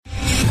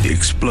the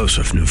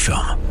explosive new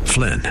film,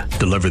 Flynn,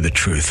 deliver the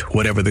truth,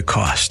 whatever the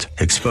cost.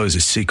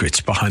 Exposes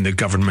secrets behind the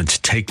government's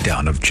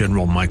takedown of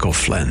General Michael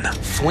Flynn.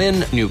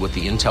 Flynn knew what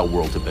the intel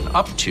world had been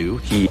up to.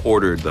 He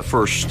ordered the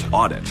first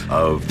audit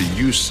of the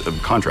use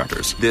of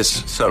contractors.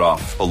 This set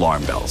off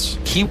alarm bells.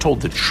 He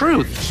told the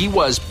truth. He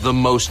was the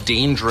most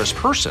dangerous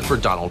person for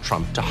Donald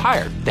Trump to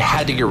hire. They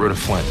had to get rid of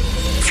Flynn.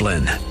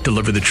 Flynn,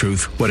 deliver the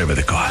truth, whatever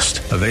the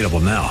cost. Available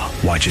now.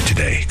 Watch it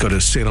today. Go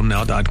to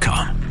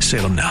salemnow.com.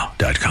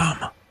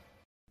 salemnow.com.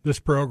 This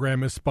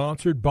program is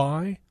sponsored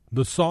by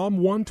the Psalm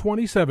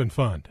 127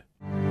 Fund.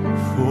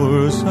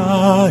 For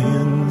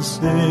Zion's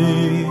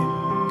sake,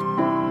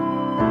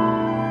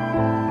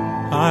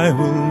 I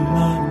will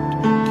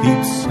not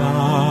keep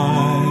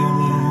silent.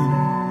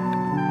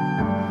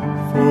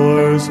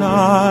 For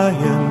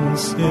Zion's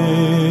sake,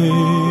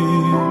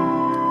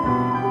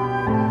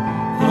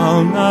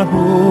 I'll not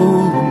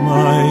hold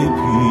my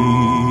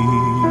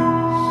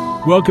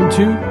peace. Welcome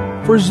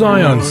to For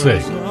Zion's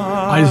Sake.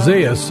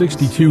 Isaiah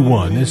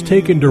 62:1 is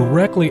taken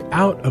directly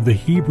out of the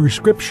Hebrew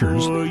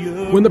Scriptures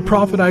when the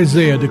prophet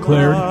Isaiah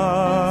declared,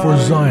 "For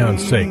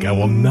Zion's sake I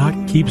will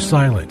not keep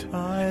silent,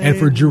 and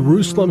for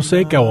Jerusalem's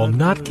sake I will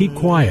not keep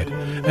quiet,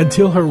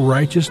 until her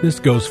righteousness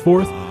goes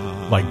forth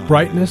like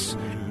brightness,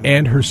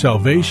 and her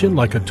salvation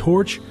like a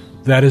torch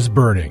that is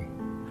burning."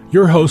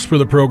 Your hosts for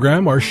the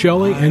program are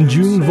Shelley and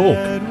June Volk,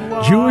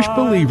 Jewish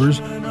believers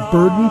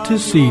burdened to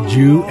see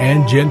Jew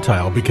and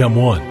Gentile become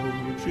one.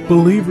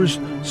 Believers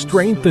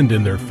strengthened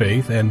in their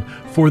faith, and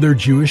for their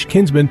Jewish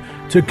kinsmen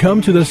to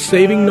come to the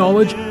saving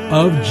knowledge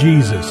of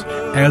Jesus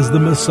as the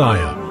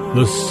Messiah,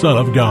 the Son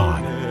of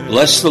God.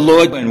 Bless the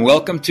Lord and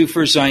welcome to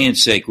For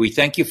Zion's Sake. We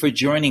thank you for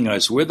joining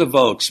us. We're the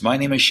Volks. My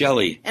name is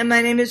Shelley. And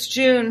my name is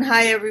June.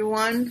 Hi,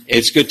 everyone.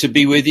 It's good to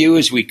be with you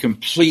as we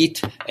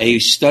complete a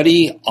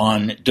study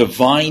on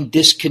divine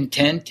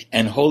discontent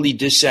and holy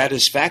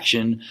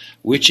dissatisfaction,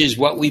 which is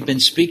what we've been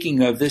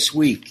speaking of this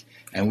week.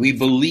 And we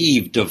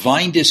believe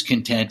divine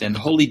discontent and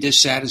holy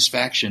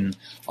dissatisfaction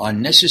are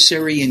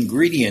necessary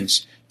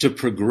ingredients to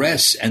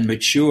progress and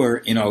mature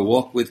in our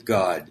walk with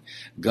God.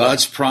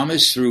 God's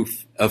promise through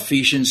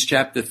Ephesians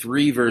chapter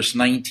 3, verse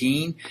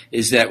 19,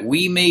 is that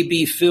we may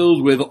be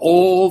filled with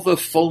all the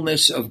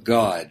fullness of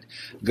God.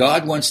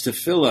 God wants to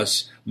fill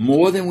us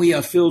more than we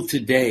are filled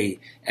today,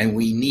 and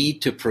we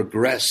need to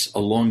progress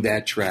along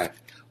that track.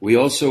 We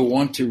also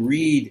want to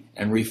read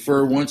and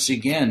refer once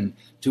again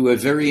to a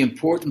very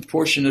important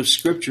portion of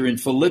Scripture in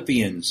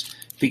Philippians,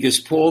 because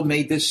Paul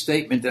made this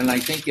statement, and I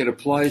think it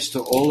applies to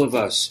all of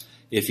us.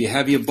 If you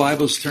have your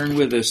Bibles, turn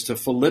with us to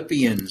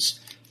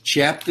Philippians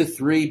chapter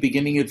 3,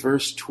 beginning at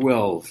verse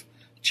 12.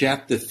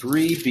 Chapter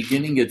 3,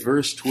 beginning at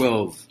verse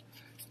 12,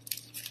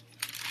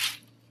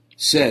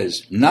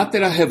 says, "Not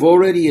that I have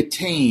already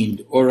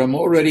attained or am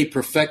already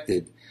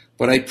perfected,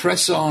 but I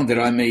press on that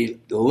I may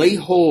lay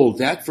hold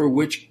that for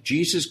which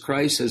Jesus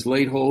Christ has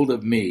laid hold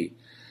of me.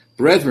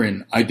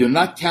 Brethren, I do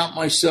not count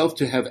myself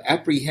to have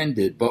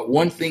apprehended, but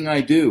one thing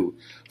I do,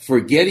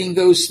 forgetting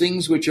those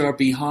things which are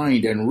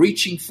behind and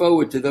reaching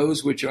forward to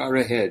those which are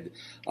ahead,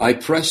 I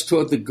press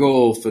toward the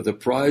goal for the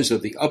prize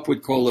of the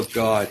upward call of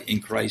God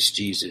in Christ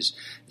Jesus."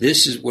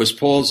 Was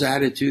Paul's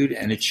attitude,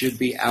 and it should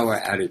be our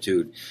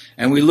attitude.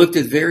 And we looked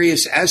at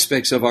various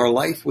aspects of our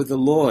life with the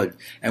Lord,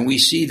 and we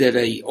see that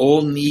they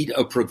all need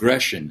a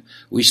progression.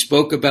 We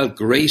spoke about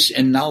grace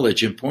and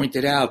knowledge and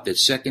pointed out that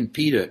 2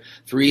 Peter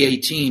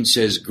 3:18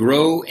 says,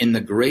 "Grow in the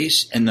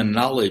grace and the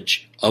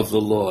knowledge of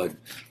the Lord."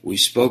 We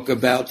spoke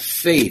about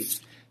faith.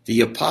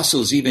 The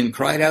apostles even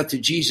cried out to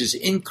Jesus,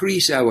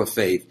 "Increase our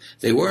faith."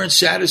 They weren't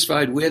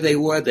satisfied where they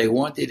were. They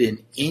wanted an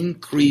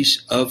increase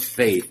of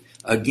faith.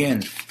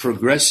 Again,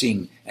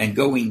 progressing and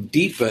going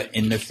deeper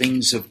in the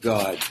things of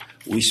God.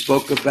 We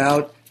spoke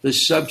about the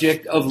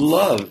subject of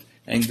love,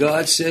 and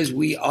God says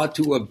we are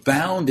to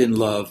abound in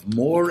love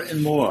more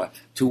and more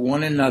to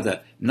one another,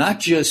 not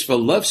just for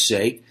love's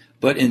sake,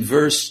 but in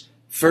First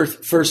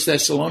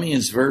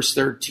Thessalonians verse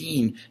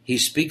 13, he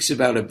speaks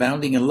about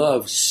abounding in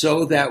love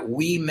so that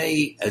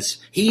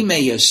he may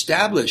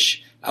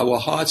establish our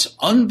hearts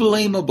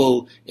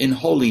unblameable in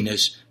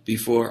holiness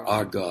before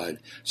our God.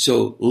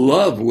 So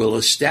love will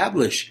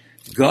establish,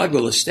 God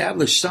will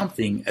establish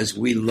something as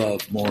we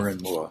love more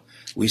and more.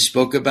 We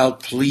spoke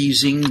about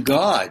pleasing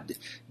God.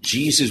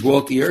 Jesus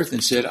walked the earth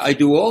and said, "I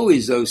do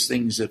always those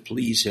things that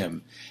please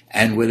him."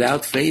 And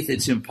without faith,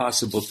 it's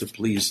impossible to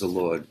please the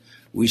Lord.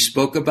 We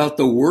spoke about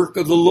the work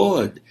of the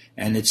Lord,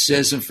 and it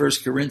says in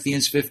 1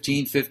 Corinthians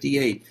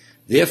 15:58,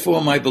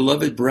 "Therefore, my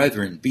beloved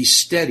brethren, be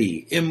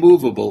steady,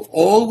 immovable,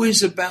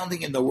 always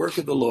abounding in the work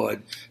of the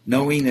Lord,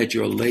 knowing that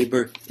your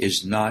labor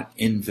is not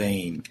in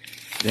vain."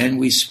 Then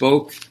we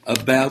spoke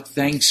about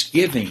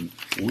thanksgiving.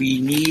 We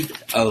need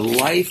a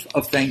life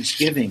of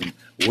thanksgiving,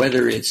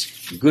 whether it's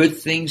good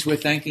things we're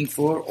thanking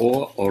for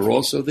or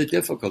also the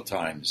difficult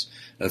times.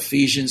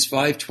 Ephesians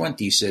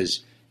 5:20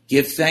 says,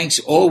 "Give thanks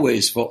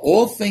always for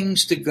all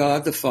things to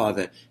God the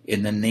Father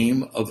in the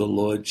name of the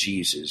Lord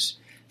Jesus."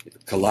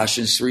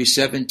 Colossians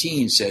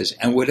 3:17 says,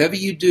 "And whatever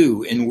you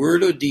do in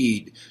word or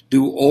deed,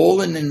 do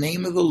all in the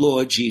name of the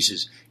Lord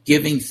Jesus,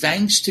 giving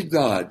thanks to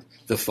God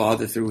the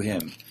Father through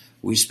him.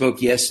 We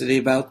spoke yesterday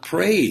about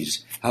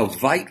praise, how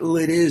vital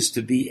it is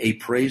to be a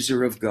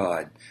praiser of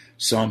God.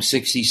 Psalm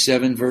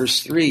 67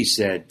 verse 3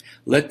 said,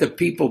 "Let the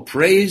people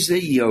praise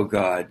thee, O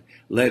God.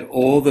 Let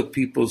all the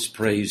peoples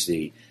praise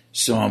thee."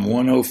 Psalm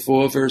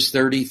 104 verse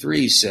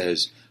 33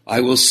 says,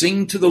 "I will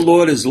sing to the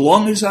Lord as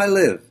long as I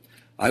live.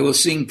 I will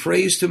sing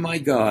praise to my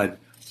God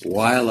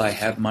while I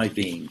have my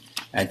being."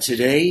 And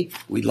today,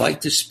 we'd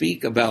like to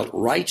speak about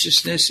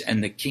righteousness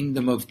and the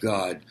kingdom of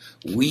God.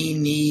 We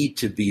need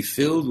to be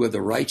filled with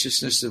the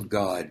righteousness of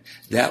God.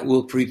 That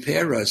will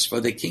prepare us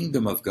for the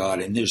kingdom of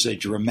God. And there's a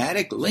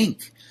dramatic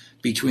link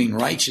between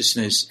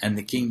righteousness and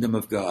the kingdom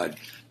of God.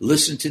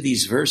 Listen to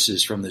these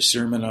verses from the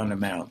Sermon on the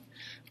Mount.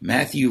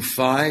 Matthew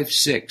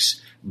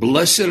 5:6.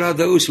 "Blessed are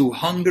those who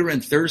hunger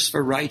and thirst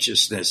for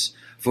righteousness,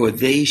 for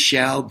they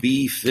shall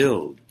be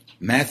filled."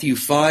 Matthew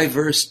 5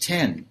 verse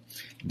 10.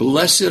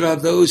 "Blessed are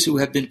those who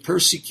have been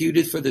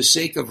persecuted for the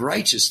sake of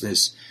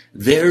righteousness.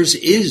 Theirs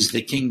is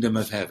the kingdom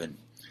of heaven."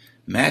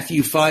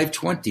 Matthew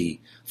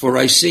 5:20. "For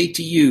I say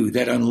to you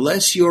that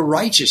unless your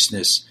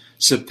righteousness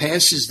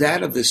surpasses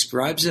that of the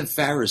scribes and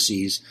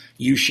Pharisees,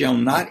 you shall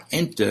not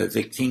enter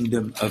the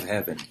kingdom of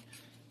heaven."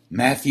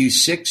 Matthew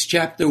 6,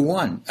 chapter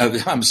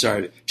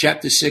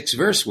 6,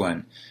 verse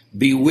 1.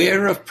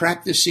 "Beware of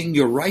practicing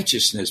your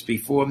righteousness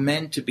before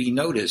men to be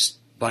noticed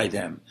by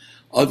them.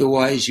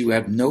 Otherwise you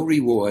have no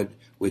reward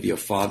with your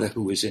Father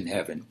who is in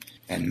heaven."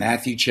 And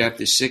Matthew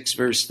chapter 6,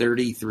 verse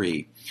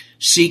 33.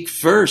 "Seek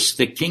first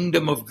the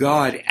kingdom of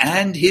God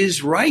and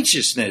his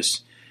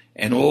righteousness,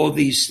 and all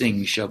these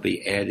things shall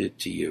be added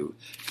to you."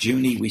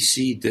 Junie, we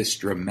see this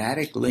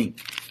dramatic link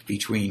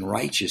between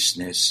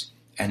righteousness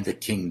and the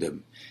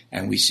kingdom.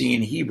 And we see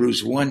in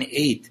Hebrews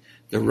 1:8,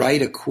 the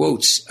writer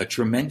quotes a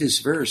tremendous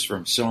verse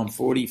from Psalm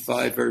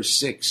 45, verse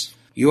 6.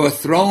 "Your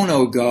throne,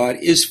 O God,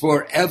 is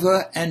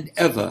forever and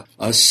ever.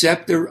 A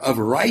scepter of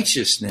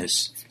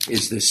righteousness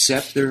is the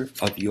scepter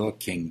of your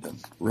kingdom."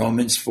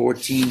 Romans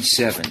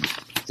 14:7.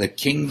 "The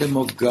kingdom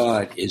of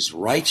God is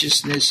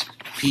righteousness,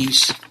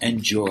 peace,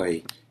 and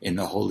joy in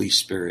the Holy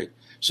Spirit."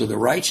 So the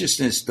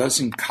righteousness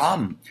doesn't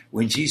come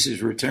when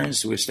Jesus returns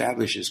to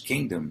establish his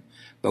kingdom,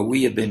 but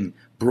we have been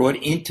brought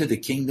into the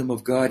kingdom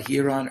of God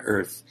here on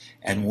earth.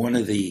 And one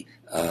of the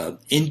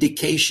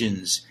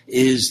indications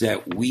is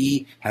that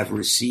we have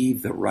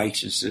received the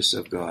righteousness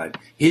of God.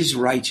 His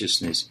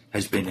righteousness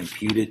has been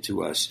imputed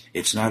to us.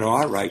 It's not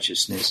our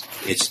righteousness,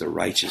 it's the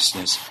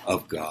righteousness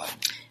of God.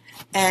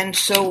 And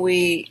so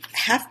we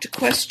have to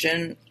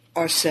question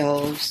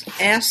ourselves,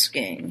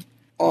 asking,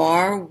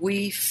 are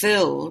we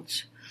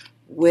filled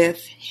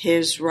with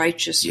his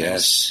righteousness?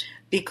 Yes.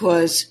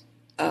 Because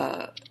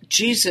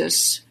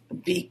Jesus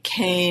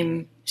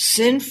became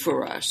sin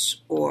for us,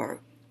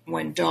 or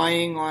when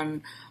dying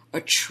on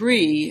a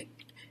tree,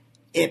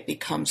 it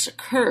becomes a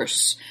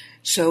curse.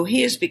 So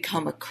he has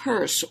become a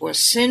curse or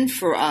sin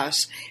for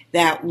us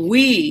that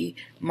we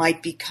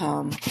might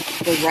become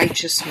the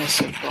righteousness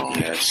of God.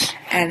 Yes.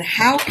 And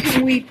how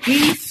can we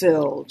be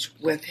filled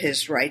with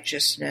his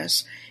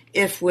righteousness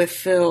if we're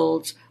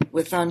filled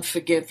with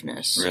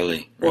unforgiveness,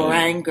 Really? or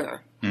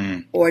anger,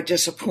 or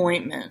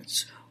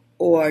disappointments,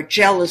 or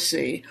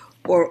jealousy,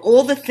 or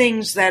all the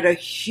things that are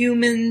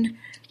human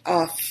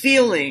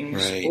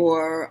feelings, right,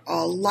 or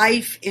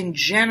life in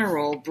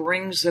general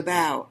brings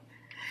about?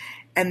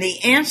 And the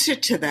answer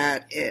to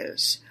that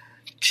is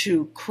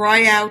to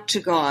cry out to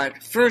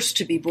God, first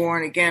to be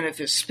born again of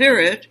his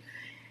Spirit,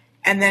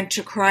 and then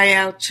to cry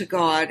out to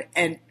God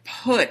and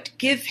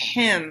give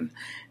him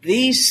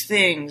these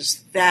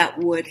things that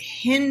would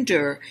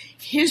hinder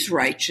his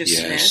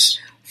righteousness, yes,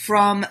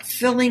 from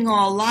filling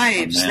our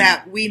lives, Amen,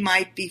 that we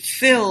might be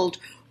filled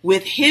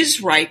with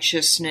his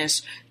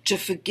righteousness to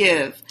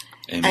forgive,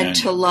 Amen, and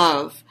to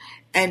love,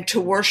 and to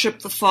worship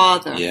the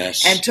Father,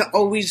 yes, and to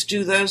always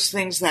do those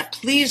things that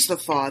please the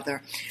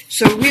Father.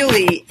 So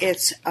really,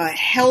 it's a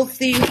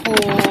healthy,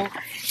 whole,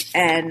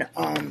 and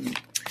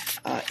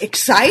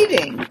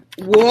exciting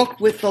walk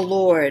with the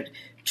Lord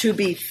to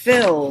be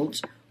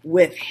filled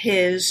with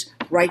his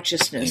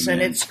righteousness.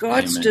 Amen. And it's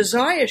God's Amen.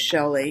 desire,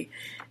 Shelley,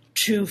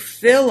 to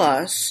fill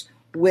us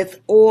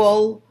with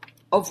all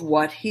of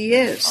what he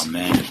is.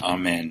 Amen.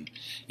 Amen.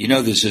 You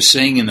know, there's a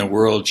saying in the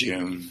world,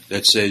 June,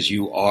 that says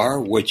you are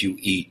what you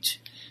eat.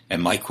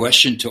 And my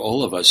question to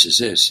all of us is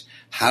this: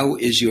 how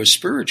is your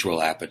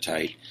spiritual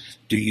appetite?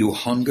 Do you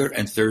hunger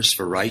and thirst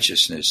for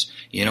righteousness?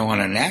 You know,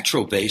 on a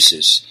natural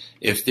basis,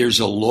 if there's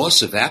a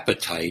loss of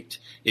appetite,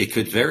 it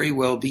could very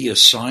well be a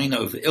sign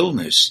of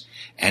illness.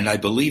 And I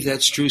believe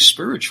that's true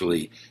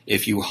spiritually.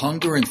 If you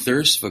hunger and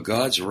thirst for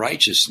God's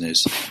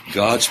righteousness,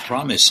 God's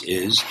promise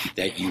is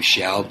that you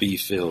shall be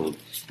filled.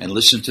 And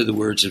listen to the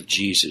words of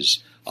Jesus.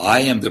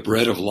 "I am the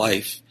bread of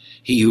life.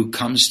 He who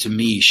comes to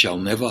me shall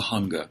never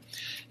hunger."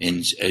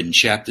 In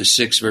chapter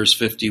 6, verse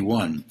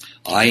 51,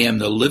 "I am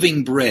the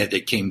living bread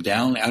that came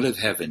down out of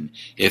heaven.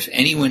 If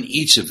anyone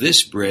eats of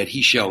this bread,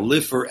 he shall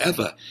live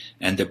forever.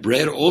 And the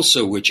bread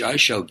also which I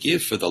shall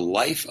give for the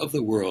life of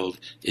the world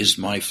is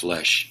my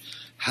flesh."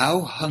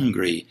 How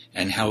hungry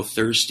and how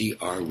thirsty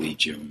are we,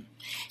 June?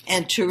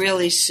 And to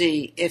really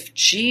see if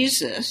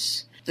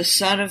Jesus, the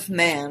Son of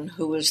Man,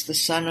 who is the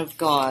Son of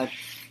God,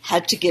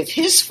 had to give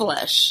his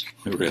flesh,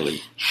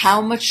 Really?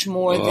 how much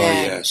more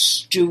then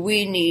yes. do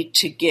we need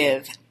to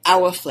give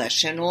our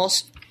flesh? And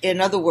also, in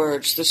other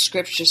words, the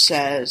scripture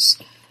says,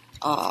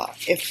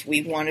 if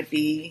we want to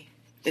be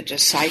the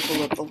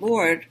disciple of the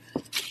Lord,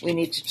 we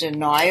need to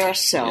deny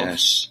ourselves,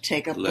 Yes.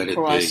 take up Let the it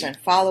cross, be. and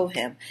follow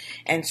him.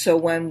 And so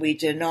when we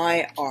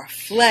deny our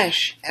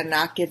flesh and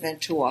not give in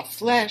to our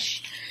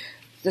flesh,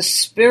 the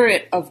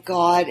Spirit of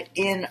God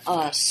in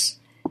us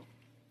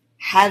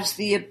has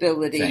the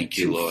ability Thank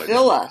you, to Lord.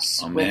 fill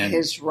us Amen. with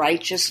his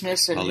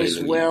righteousness and his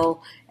Hallelujah.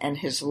 will and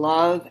his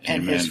love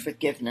and his Amen.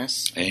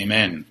 forgiveness.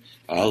 Amen.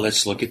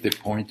 Let's look at the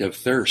point of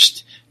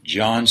thirst.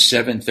 John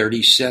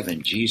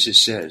 7:37,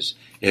 Jesus says,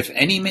 "If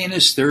any man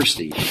is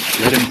thirsty,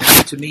 let him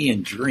come to me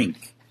and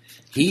drink.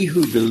 He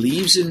who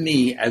believes in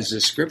me, as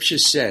the scripture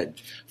said,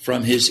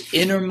 from his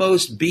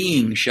innermost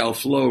being shall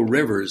flow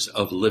rivers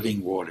of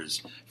living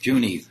waters."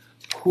 Junie,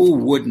 who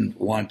wouldn't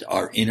want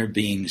our inner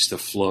beings to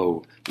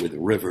flow with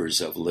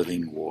rivers of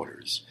living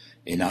waters?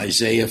 In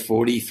Isaiah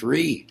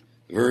 43,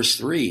 verse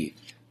 3,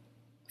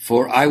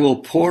 "For I will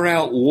pour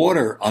out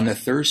water on the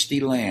thirsty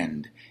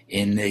land."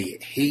 In the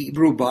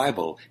Hebrew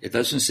Bible, it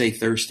doesn't say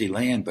thirsty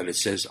land, but it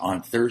says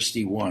on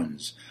thirsty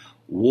ones.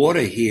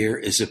 Water here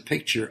is a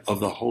picture of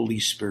the Holy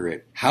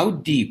Spirit. How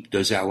deep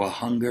does our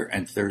hunger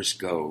and thirst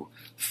go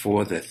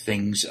for the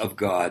things of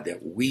God,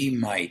 that we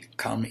might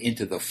come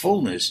into the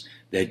fullness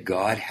that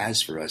God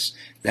has for us?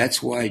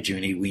 That's why,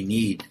 Junie, we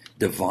need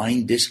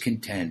divine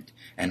discontent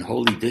and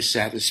holy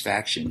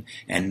dissatisfaction,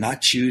 and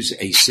not choose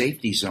a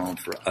safety zone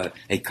for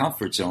a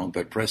comfort zone,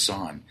 but press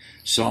on.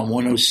 Psalm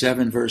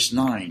 107, verse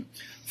 9.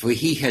 "For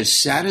he has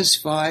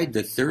satisfied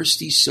the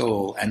thirsty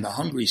soul, and the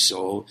hungry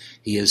soul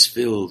he has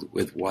filled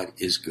with what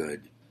is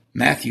good."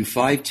 Matthew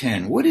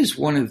 5:10. What is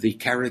one of the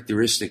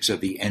characteristics of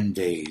the end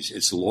days?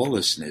 It's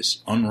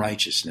lawlessness,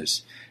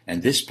 unrighteousness,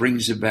 and this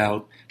brings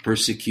about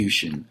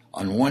persecution.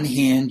 On one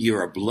hand, you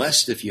are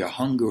blessed if you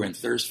hunger and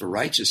thirst for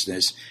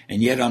righteousness,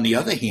 and yet on the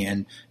other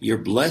hand, you're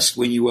blessed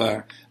when you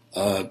are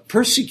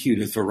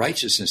persecuted for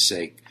righteousness'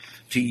 sake.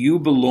 To you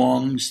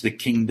belongs the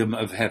kingdom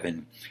of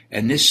heaven.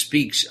 And this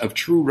speaks of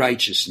true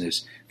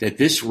righteousness, that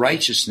this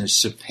righteousness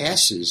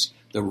surpasses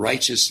the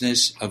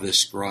righteousness of the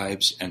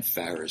scribes and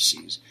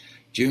Pharisees.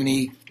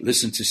 Junie,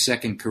 listen to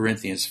 2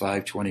 Corinthians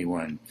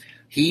 5:21.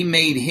 "He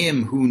made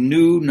him who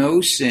knew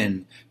no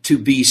sin to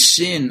be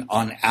sin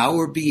on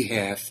our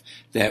behalf,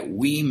 that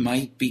we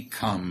might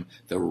become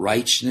the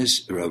righteousness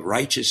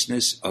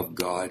of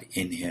God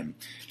in him."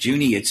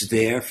 Junie, it's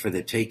there for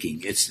the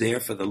taking. It's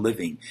there for the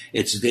living.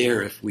 It's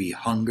there if we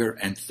hunger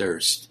and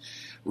thirst.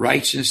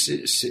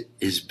 Righteousness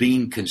is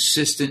being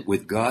consistent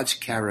with God's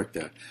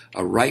character.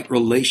 A right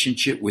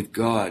relationship with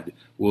God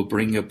will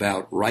bring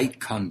about right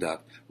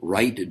conduct,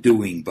 right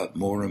doing, but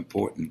more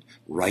important,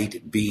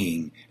 right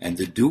being. And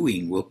the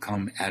doing will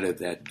come out of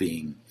that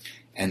being.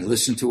 And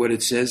listen to what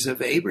it says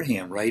of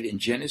Abraham, right, in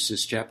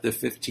Genesis chapter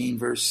 15,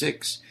 verse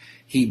 6.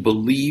 "He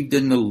believed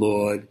in the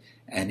Lord,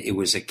 and it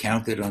was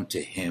accounted unto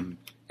him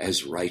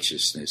as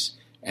righteousness,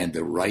 and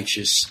the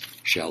righteous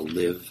shall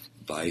live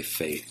by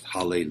faith."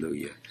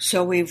 Hallelujah.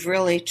 So we've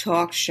really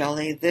talked,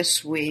 Shelley,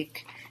 this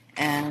week,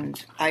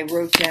 and I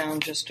wrote down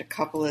just a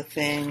couple of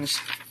things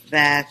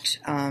that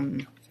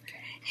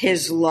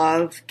his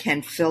love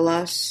can fill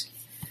us.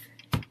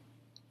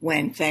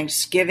 When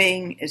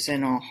thanksgiving is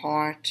in our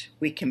heart,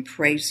 we can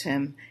praise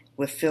him.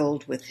 We're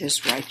filled with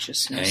his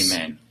righteousness.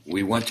 Amen.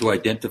 We want to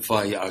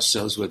identify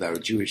ourselves with our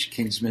Jewish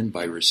kinsmen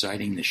by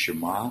reciting the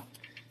Shema.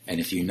 And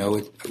if you know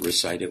it,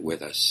 recite it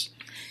with us.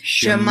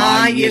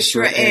 Shema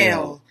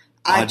Yisrael,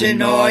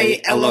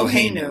 Adonai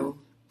Eloheinu,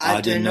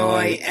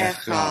 Adonai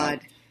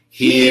Echad.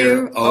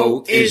 Hear,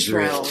 O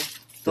Israel,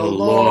 the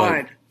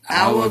Lord,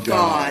 our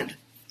God,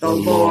 the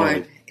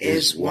Lord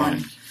is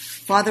one.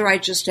 Father, I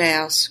just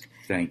ask,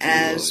 Thank you,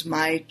 as Lord.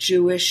 my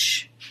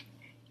Jewish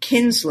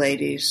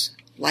kinsladies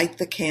light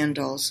the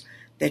candles,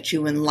 that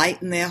you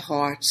enlighten their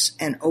hearts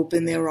and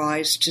open their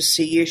eyes to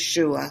see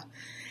Yeshua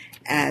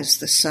as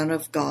the Son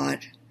of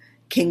God,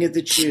 King of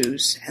the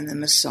Jews and the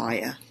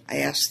Messiah. I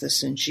ask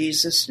this in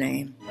Jesus'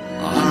 name.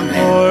 Amen.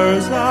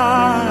 For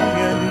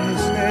Zion's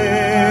sake.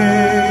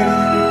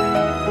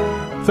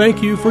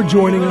 Thank you for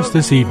joining us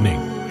this evening.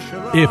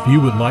 If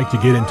you would like to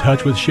get in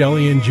touch with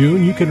Shelley and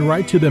June, you can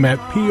write to them at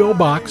P.O.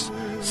 Box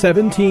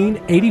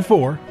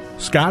 1784,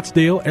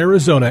 Scottsdale,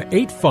 Arizona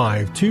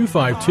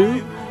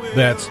 85252.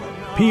 That's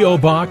P.O.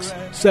 Box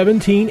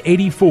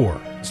 1784,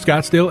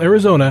 Scottsdale,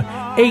 Arizona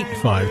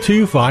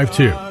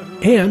 85252.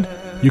 And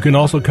you can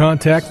also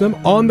contact them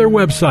on their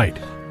website,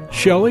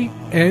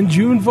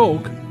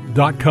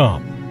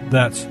 ShelleyandJuneVolk.com.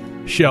 That's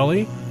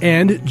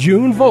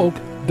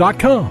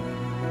ShelleyandJuneVolk.com.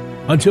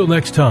 Until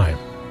next time,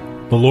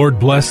 the Lord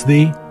bless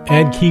thee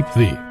and keep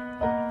thee.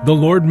 The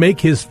Lord make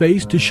his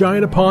face to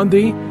shine upon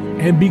thee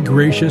and be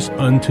gracious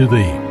unto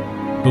thee.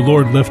 The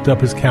Lord lift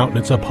up his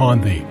countenance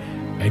upon thee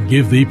and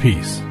give thee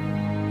peace.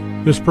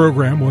 This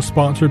program was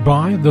sponsored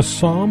by the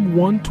Psalm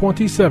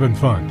 127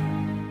 Fund.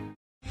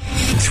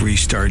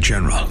 3-star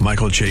General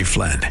Michael J.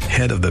 Flynn,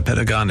 head of the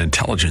Pentagon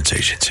Intelligence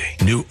Agency,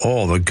 knew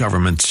all the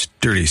government's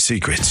dirty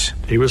secrets.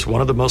 He was one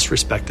of the most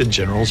respected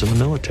generals in the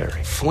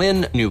military.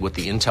 Flynn knew what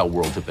the intel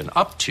world had been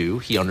up to.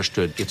 He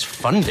understood its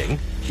funding.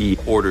 He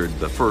ordered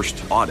the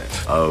first audit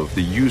of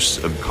the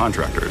use of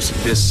contractors.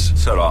 This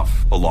set off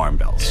alarm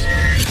bells.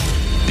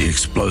 The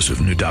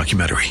explosive new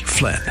documentary,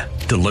 Flynn,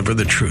 Deliver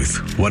the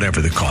Truth, Whatever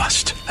the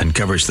Cost,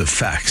 uncovers the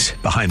facts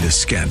behind this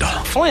scandal.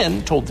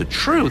 Flynn told the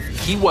truth.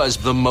 He was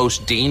the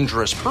most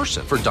dangerous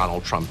person for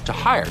Donald Trump to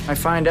hire. I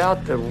find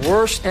out the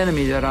worst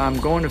enemy that I'm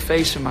going to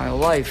face in my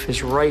life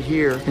is right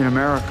here in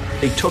America.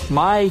 They took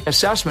my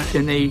assessment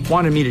and they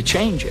wanted me to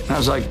change it. And I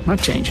was like, I'm not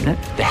changing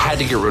it. They had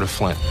to get rid of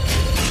Flynn.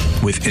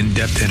 With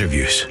in-depth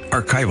interviews,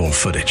 archival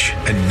footage,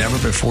 and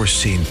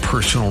never-before-seen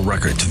personal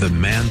records of the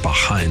man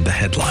behind the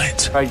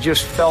headlines. I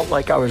just felt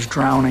like I was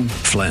drowning.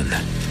 Flynn,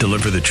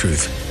 Deliver the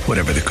Truth,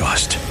 Whatever the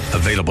Cost.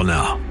 Available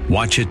now.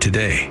 Watch it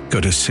today.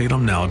 Go to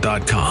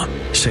salemnow.com.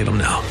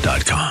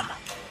 salemnow.com.